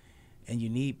accountability, and you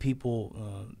need people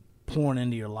pouring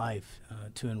into your life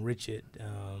to enrich it,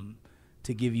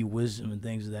 to give you wisdom and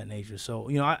things of that nature. So,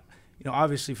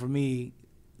 obviously for me,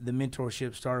 the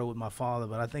mentorship started with my father,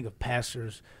 but I think of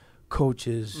pastors,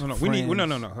 coaches, friends.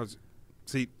 No.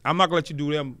 See, I'm not gonna let you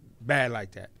do them bad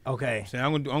like that. Okay. See,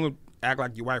 I'm gonna act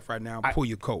like your wife right now and pull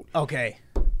your coat. Okay.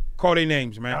 Call their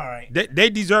names, man. All right. They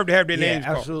deserve to have their names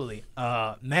called. Absolutely.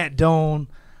 Matt Doan,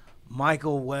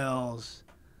 Michael Wells,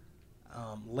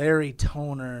 Larry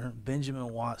Toner,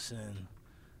 Benjamin Watson,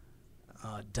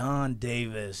 Don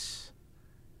Davis,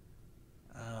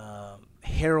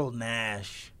 Harold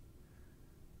Nash,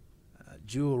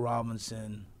 Jewel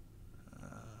Robinson.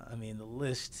 I mean, the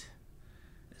list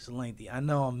is lengthy. I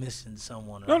know I'm missing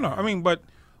someone. No, I mean, but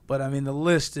I mean, the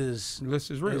list is real.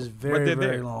 Is very,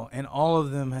 very long, and all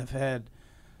of them have had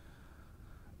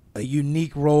a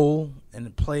unique role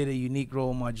and played a unique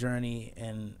role in my journey,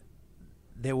 and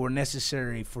they were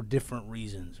necessary for different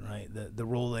reasons, right? The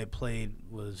role they played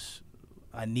was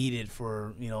I needed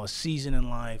for, a season in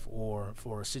life or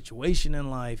for a situation in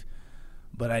life,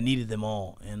 but I needed them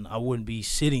all. And I wouldn't be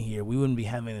sitting here. We wouldn't be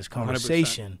having this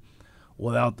conversation 100%.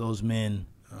 Without those men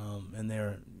and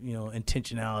their,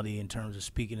 intentionality in terms of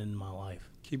speaking into my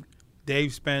life. Keep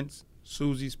Dave Spence,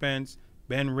 Susie Spence,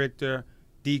 Ben Richter,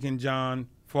 Deacon John,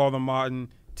 Father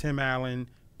Martin, Tim Allen,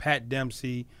 Pat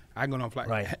Dempsey. I go down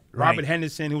like Robert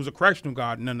Henderson, who was a correctional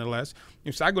guard nonetheless.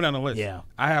 So I go down the list. Yeah.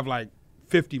 I have like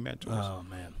 50 mentors. Oh,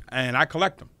 man. And I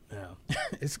collect them.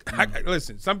 Yeah.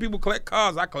 Listen, some people collect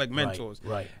cars. I collect mentors.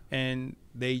 Right. And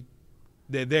they're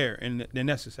there and they're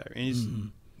necessary. And it's,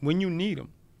 when you need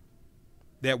them,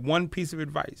 that one piece of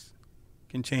advice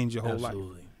can change your whole life.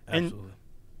 Absolutely. And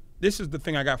this is the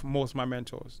thing I got from most of my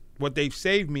mentors. What they've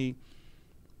saved me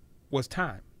was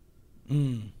time.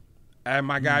 And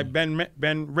my guy, Ben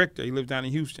Richter, he lives down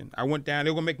in Houston. I went down,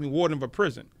 they were going to make me warden of a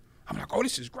prison. I'm like, oh,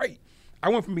 this is great. I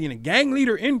went from being a gang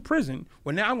leader in prison,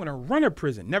 well, now I'm going to run a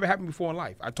prison. Never happened before in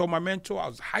life. I told my mentor, I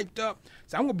was hyped up.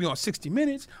 Said, I'm going to be on 60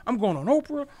 Minutes. I'm going on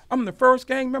Oprah. I'm the first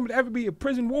gang member to ever be a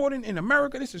prison warden in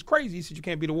America. This is crazy. He said, you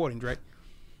can't be the warden, Dre.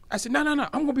 I said, no, I'm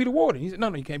going to be the warden. He said,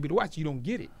 no, you can't be the warden. You don't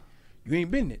get it. You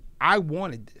ain't been it. I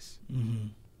wanted this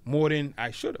more than I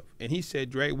should have. And he said,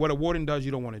 Dre, what a warden does,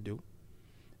 you don't want to do.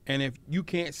 And if you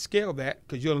can't scale that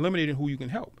because you're eliminating who you can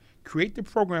help, create the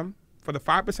program for the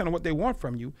 5% of what they want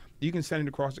from you. You can send it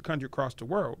across the country, across the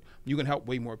world. You can help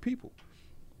way more people.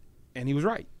 And he was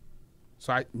right.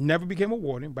 So I never became a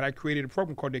warden, but I created a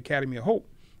program called the Academy of Hope,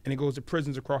 and it goes to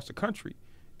prisons across the country,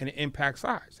 and it impacts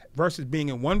lives versus being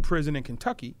in one prison in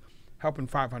Kentucky helping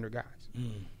 500 guys.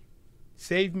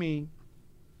 Saved me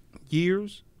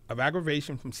years of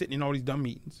aggravation from sitting in all these dumb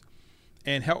meetings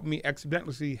and helped me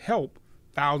expeditiously help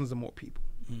thousands of more people.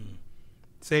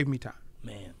 Saved me time.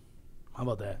 Man, how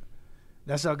about that?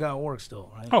 That's how God works,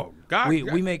 though, right? Oh, God!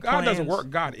 We make plans. God doesn't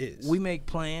work. God is. We make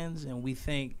plans, and we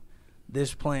think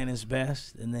this plan is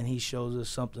best, and then He shows us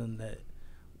something that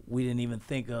we didn't even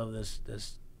think of.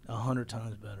 That's 100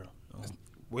 times better.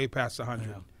 Way past 100.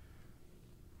 Yeah.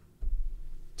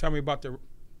 Tell me about the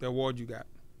award you got.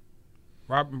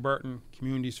 Robin Burton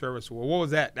Community Service Award. What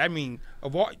was that? I mean,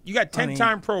 of all, you got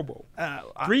 10-time Pro Bowl,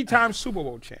 3-time Super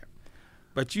Bowl champ,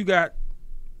 but you got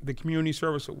the Community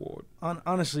Service Award.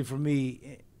 Honestly, for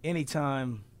me,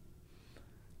 anytime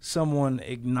someone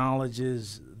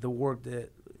acknowledges the work that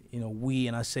we,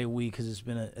 and I say we because it's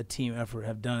been a team effort,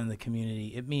 have done in the community,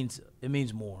 it means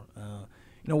more.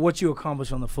 What you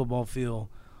accomplish on the football field,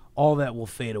 all that will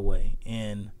fade away,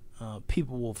 and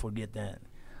people will forget that.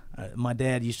 My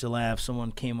dad used to laugh.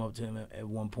 Someone came up to him at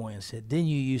one point and said, "Didn't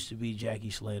you used to be Jackie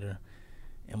Slater?"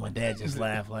 And my dad just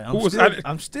laughed like,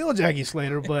 I'm still Jackie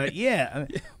Slater, but yeah.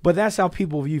 But that's how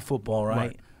people view football,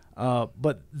 right?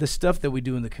 But the stuff that we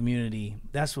do in the community,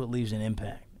 that's what leaves an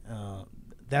impact.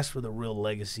 That's where the real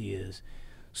legacy is.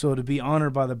 So to be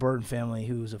honored by the Burton family,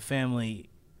 who is a family,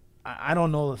 I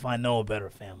don't know if I know a better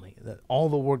family. That all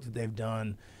the work that they've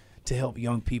done to help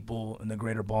young people in the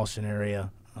greater Boston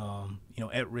area,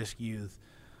 at-risk youth,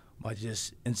 by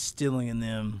just instilling in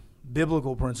them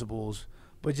biblical principles,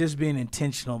 but just being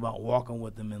intentional about walking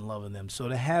with them and loving them. So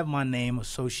to have my name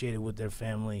associated with their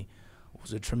family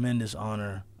was a tremendous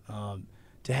honor.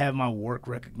 To have my work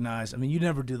recognized. I mean, you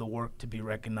never do the work to be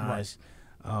recognized.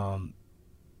 Right.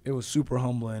 It was super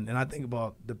humbling. And I think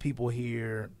about the people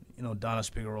here, Donna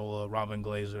Spigarola, Robin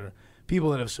Glazer, people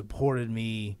that have supported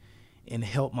me and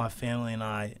helped my family and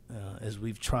I as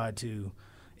we've tried to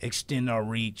extend our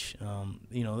reach.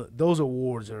 Those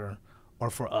awards are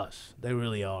for us. They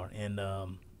really are. And,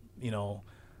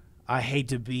 I hate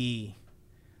to be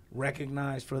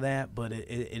recognized for that, but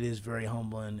it is very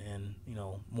humbling and,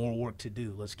 more work to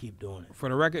do. Let's keep doing it. For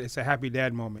the record, it's a happy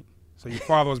dad moment. So your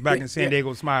father was back in San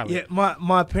Diego smiling. Yeah,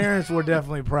 my parents were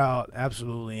definitely proud,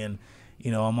 absolutely. And,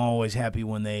 I'm always happy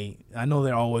when I know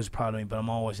they're always proud of me, but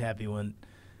I'm always happy when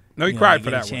he cried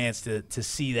for that a chance to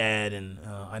see that, and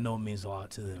I know it means a lot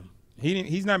to them.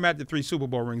 He's not mad at the 3 Super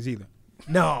Bowl rings either.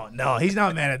 No, he's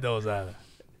not mad at those either.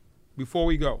 Before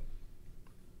we go,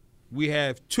 we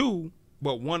have 2,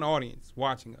 but 1 audience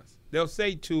watching us. They'll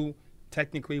say 2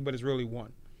 technically, but it's really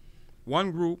 1.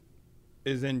 One group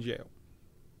is in jail,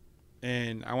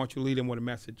 and I want you to lead them with a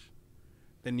message.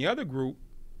 Then the other group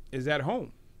is at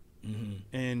home,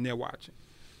 and they're watching.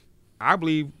 I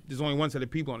believe there's only one set of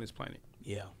people on this planet.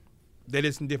 Yeah. That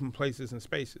is in different places and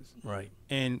spaces. Right.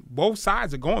 And both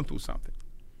sides are going through something.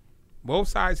 Both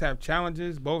sides have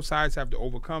challenges. Both sides have to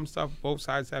overcome stuff. Both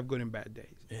sides have good and bad days.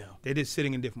 Yeah. They're just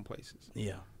sitting in different places.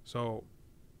 Yeah. So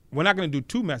we're not going to do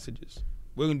 2 messages.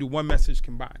 We're going to do 1 message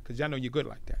combined because y'all know you're good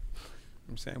like that. You know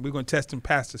what I'm saying? We're going to test them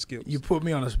pastor skills. You put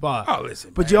me on the spot. Oh,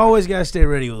 listen, but man. you always got to stay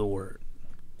ready with a word.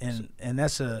 And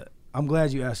that's I'm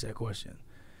glad you asked that question.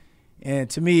 And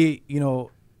to me, you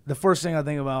know, the first thing I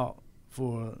think about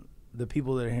for the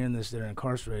people that are hearing this that are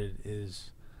incarcerated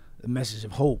is the message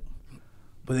of hope.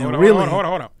 But then hold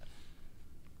on.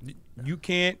 You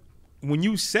can't, when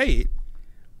you say it,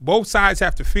 both sides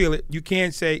have to feel it. You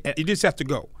can't say, you just have to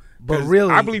go. But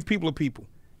really, I believe people are people.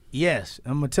 Yes.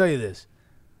 I'm going to tell you this.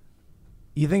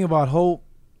 You think about hope,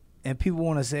 and people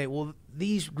want to say, well,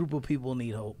 these group of people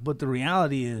need hope. But the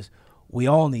reality is we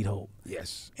all need hope.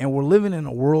 Yes. And we're living in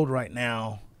a world right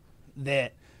now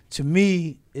that, to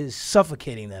me, is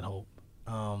suffocating that hope.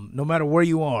 No matter where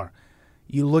you are,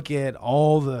 you look at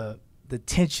all the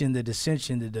tension, the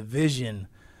dissension, the division,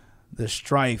 the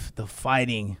strife, the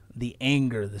fighting, the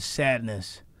anger, the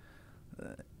sadness,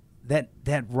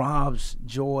 that robs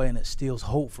joy and it steals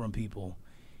hope from people.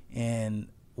 And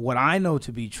what I know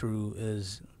to be true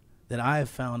is that I have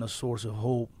found a source of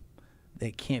hope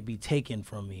that can't be taken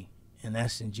from me, and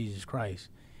that's in Jesus Christ.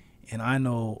 And I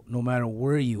know no matter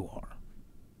where you are,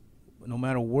 no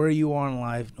matter where you are in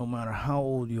life, no matter how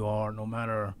old you are, no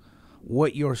matter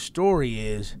what your story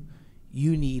is,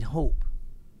 you need hope.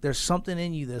 There's something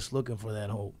in you that's looking for that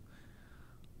hope.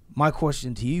 My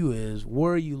question to you is,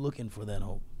 where are you looking for that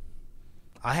hope?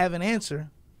 I have an answer.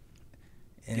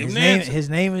 And his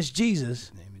name is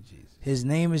Jesus. His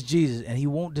name is Jesus, and he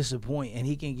won't disappoint, and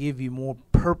he can give you more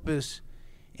purpose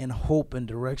and hope and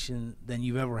direction than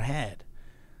you've ever had.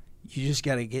 You just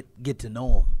got to get to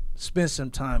know him. Spend some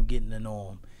time getting to know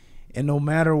him. And no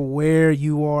matter where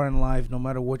you are in life, no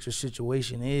matter what your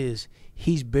situation is,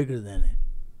 he's bigger than it.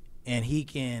 And he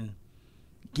can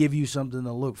give you something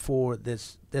to look forward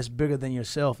that's bigger than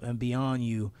yourself and beyond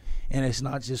you. And it's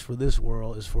not just for this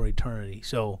world, it's for eternity.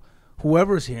 So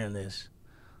whoever's hearing this,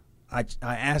 I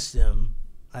ask them,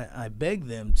 I beg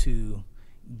them to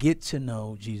get to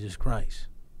know Jesus Christ.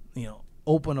 You know,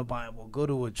 open a Bible, go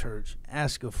to a church,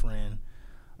 ask a friend.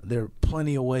 There are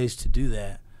plenty of ways to do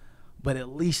that, but at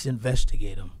least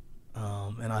investigate them.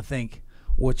 And I think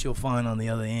what you'll find on the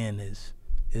other end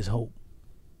is hope.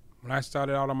 When I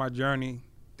started out on my journey,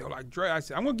 they were like, Dre, I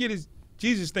said, I'm going to get this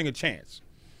Jesus thing a chance.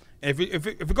 If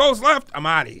it goes left, I'm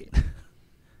out of here.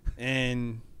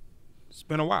 And it's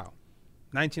been a while.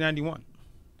 1991.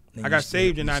 I got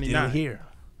saved in 99. Still here.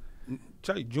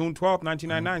 Tell you, June 12th,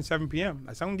 1999, 7 p.m.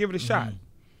 I said, I'm going to give it a shot.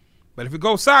 But if it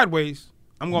goes sideways,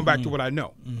 I'm going back to what I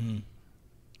know.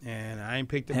 And I ain't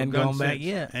picked up a gun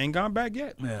since. Ain't gone back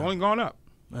yet. Yeah. It's only gone up.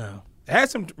 Yeah. It had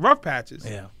some rough patches.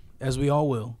 Yeah, as we all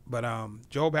will. But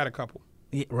Job had a couple.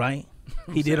 Yeah, right?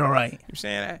 He did all right. I'm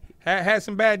saying had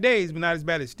some bad days, but not as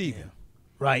bad as Stephen.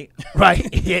 Yeah. Right.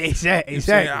 Yeah, exactly.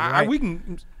 Right. We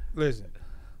can listen.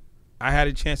 I had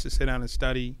a chance to sit down and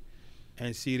study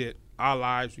and see that our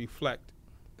lives reflect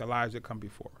the lives that come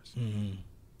before us.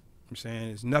 I'm saying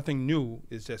it's nothing new.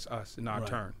 It's just us in our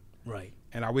turn. Right.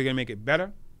 And are we going to make it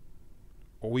better,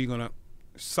 or are we going to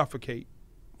suffocate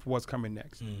for what's coming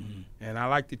next? And I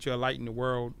like that you're lighting the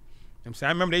world. I'm saying,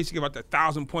 I remember they used to give out the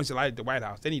 1,000 points of light at the White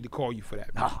House. They need to call you for that.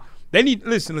 They need,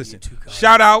 listen.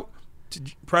 Shout out to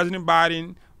President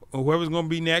Biden or whoever's going to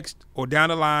be next or down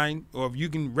the line, or if you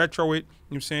can retro it, you know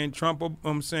what I'm saying, Trump or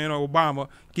or Obama,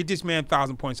 get this man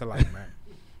 1,000 points of light, man.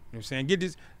 You know what I'm saying? Get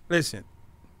this, listen,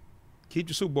 keep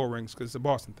your Super Bowl rings because it's a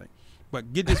Boston thing.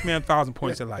 But get this man 1,000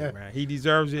 points of light, man. He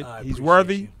deserves it. He's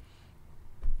worthy.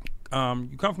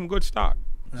 You come from good stock.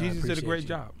 Jesus did a great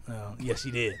job. Yes,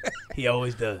 he did. He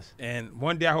always does. And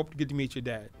one day I hope to get to meet your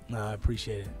dad. I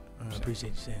appreciate it. I appreciate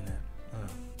you saying that.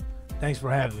 Thanks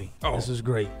for having me. This was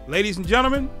great. Ladies and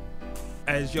gentlemen,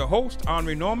 as your host,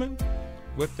 Andre Norman,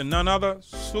 with the none other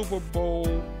Super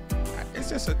Bowl,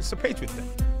 it's a Patriot thing,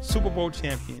 Super Bowl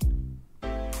champion,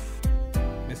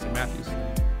 Mr. Matthews.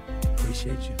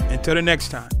 Appreciate you. Until the next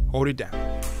time, hold it down.